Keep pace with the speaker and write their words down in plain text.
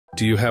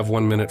Do you have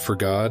 1 minute for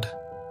God?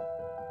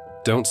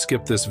 Don't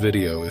skip this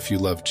video if you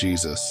love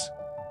Jesus.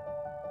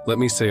 Let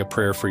me say a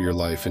prayer for your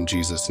life in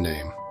Jesus'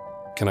 name.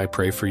 Can I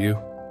pray for you?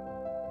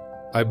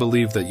 I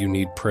believe that you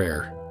need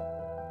prayer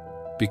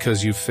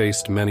because you've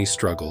faced many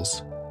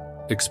struggles,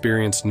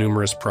 experienced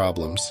numerous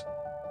problems,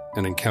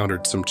 and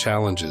encountered some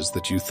challenges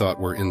that you thought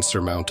were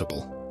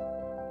insurmountable.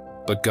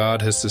 But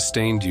God has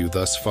sustained you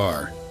thus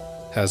far,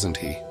 hasn't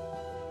He?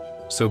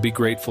 So be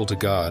grateful to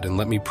God and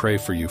let me pray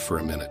for you for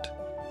a minute.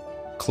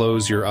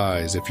 Close your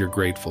eyes if you're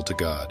grateful to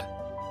God.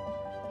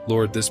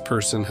 Lord, this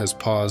person has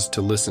paused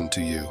to listen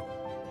to you.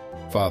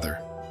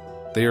 Father,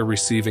 they are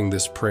receiving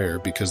this prayer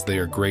because they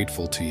are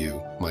grateful to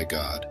you, my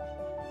God.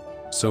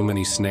 So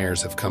many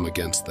snares have come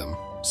against them,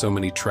 so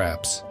many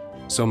traps,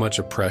 so much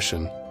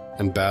oppression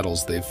and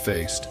battles they've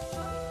faced.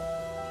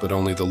 But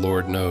only the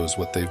Lord knows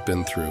what they've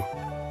been through.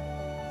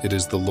 It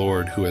is the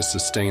Lord who has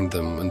sustained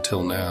them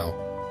until now.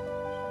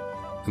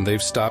 And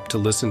they've stopped to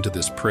listen to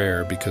this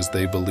prayer because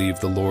they believe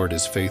the Lord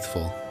is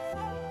faithful.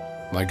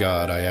 My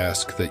God, I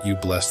ask that you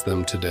bless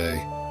them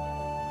today.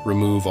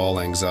 Remove all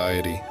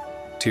anxiety,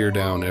 tear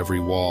down every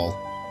wall,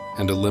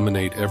 and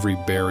eliminate every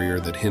barrier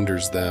that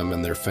hinders them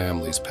and their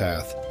family's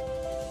path.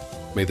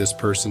 May this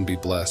person be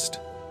blessed.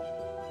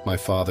 My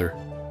Father,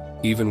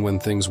 even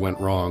when things went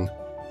wrong,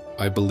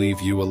 I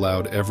believe you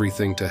allowed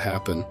everything to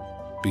happen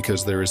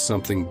because there is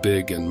something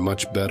big and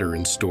much better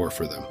in store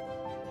for them.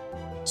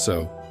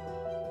 So,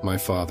 my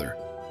Father,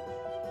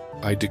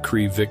 I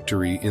decree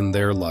victory in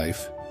their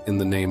life in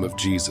the name of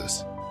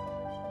Jesus.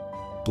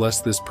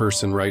 Bless this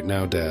person right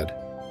now, Dad,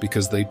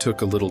 because they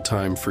took a little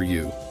time for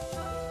you.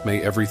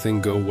 May everything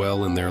go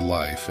well in their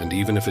life, and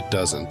even if it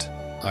doesn't,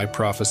 I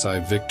prophesy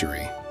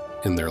victory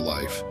in their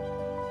life.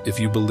 If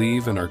you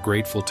believe and are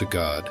grateful to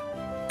God,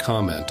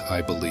 comment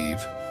 "I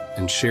believe"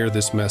 and share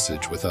this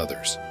message with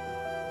others.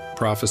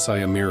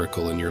 Prophesy a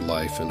miracle in your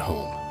life and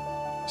home.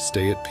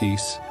 Stay at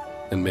peace,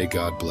 and may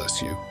God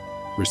bless you.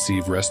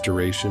 Receive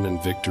restoration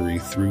and victory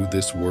through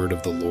this word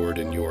of the Lord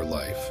in your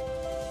life.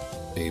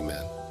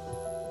 Amen.